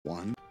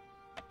One.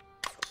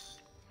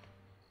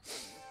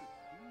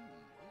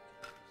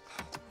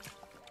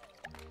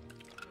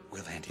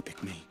 Will Andy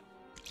pick me?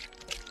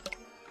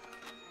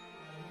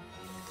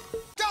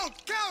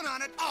 Don't count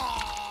on it!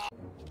 Oh!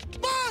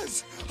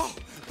 Buzz! Oh,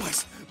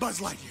 Buzz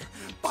Lightyear.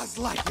 Buzz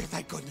Lightyear,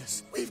 thank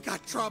goodness. We've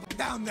got trouble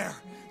down there.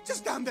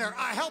 Just down there,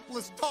 a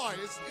helpless toy.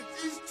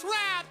 He's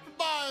trapped,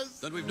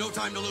 Buzz! Then we've no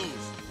time to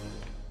lose.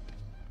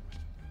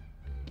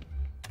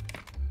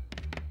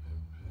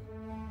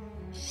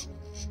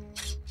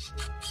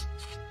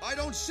 I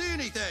don't see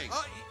anything.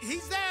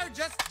 He's there.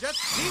 Just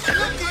keep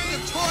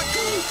looking.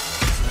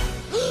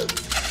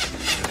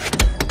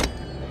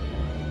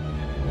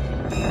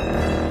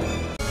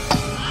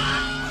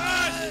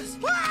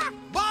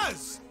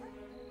 Buzz!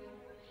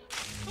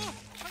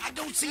 I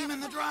don't see him in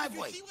the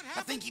driveway.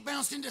 I think he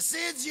bounced into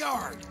Sid's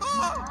yard.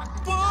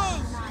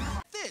 Buzz!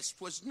 This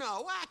was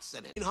no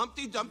accident.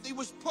 Humpty Dumpty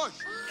was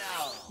pushed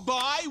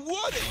by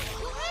Woody.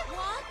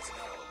 What?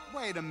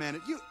 Wait a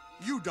minute.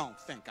 You don't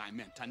think I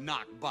meant to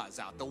knock Buzz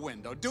out the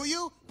window, do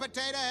you,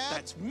 Potato Head?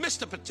 That's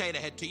Mr. Potato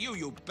Head to you,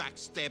 you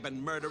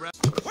backstabbing murderer.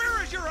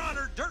 Where is your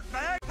honor,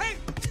 dirtbag? Hey!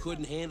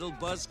 Couldn't handle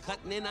Buzz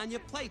cutting in on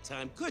your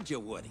playtime, could you,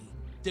 Woody?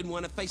 Didn't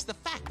want to face the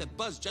fact that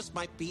Buzz just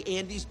might be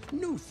Andy's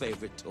new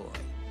favorite toy.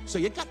 So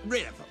you got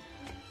rid of him.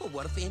 Well,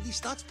 what if Andy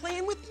starts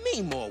playing with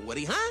me more,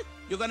 Woody, huh?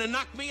 You're gonna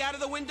knock me out of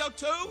the window,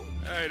 too?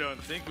 I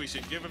don't think we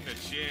should give him the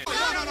chance.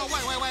 No,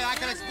 wait, I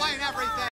can explain everything.